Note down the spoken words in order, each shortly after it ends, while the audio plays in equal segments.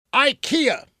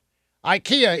IKEA.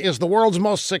 IKEA is the world's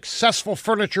most successful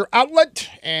furniture outlet,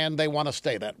 and they want to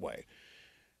stay that way.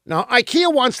 Now,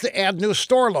 IKEA wants to add new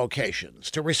store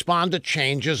locations to respond to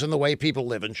changes in the way people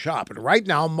live and shop. And right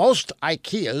now, most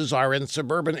IKEAs are in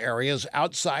suburban areas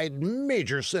outside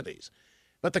major cities.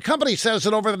 But the company says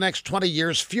that over the next 20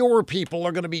 years, fewer people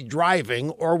are going to be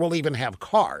driving or will even have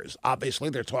cars.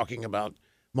 Obviously, they're talking about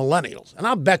millennials. And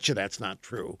I'll bet you that's not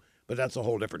true, but that's a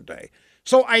whole different day.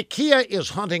 So IKEA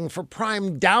is hunting for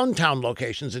prime downtown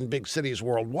locations in big cities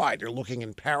worldwide. They're looking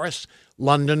in Paris,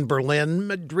 London, Berlin,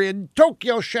 Madrid,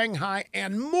 Tokyo, Shanghai,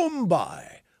 and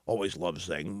Mumbai. Always love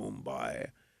saying Mumbai.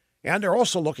 And they're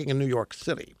also looking in New York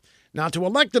City. Now, to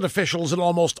elected officials in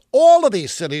almost all of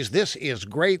these cities, this is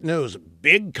great news.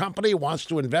 Big company wants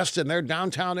to invest in their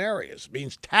downtown areas. It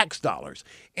means tax dollars,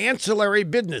 ancillary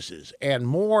businesses, and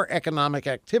more economic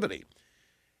activity.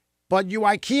 But you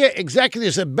IKEA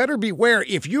executives had better beware.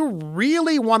 If you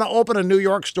really want to open a New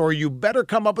York store, you better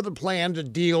come up with a plan to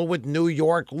deal with New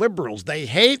York liberals. They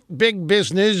hate big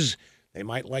business. They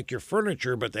might like your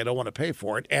furniture, but they don't want to pay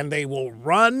for it. And they will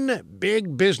run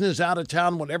big business out of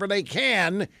town whenever they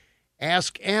can.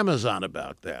 Ask Amazon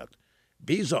about that.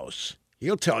 Bezos,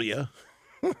 he'll tell you.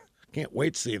 Can't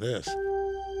wait to see this.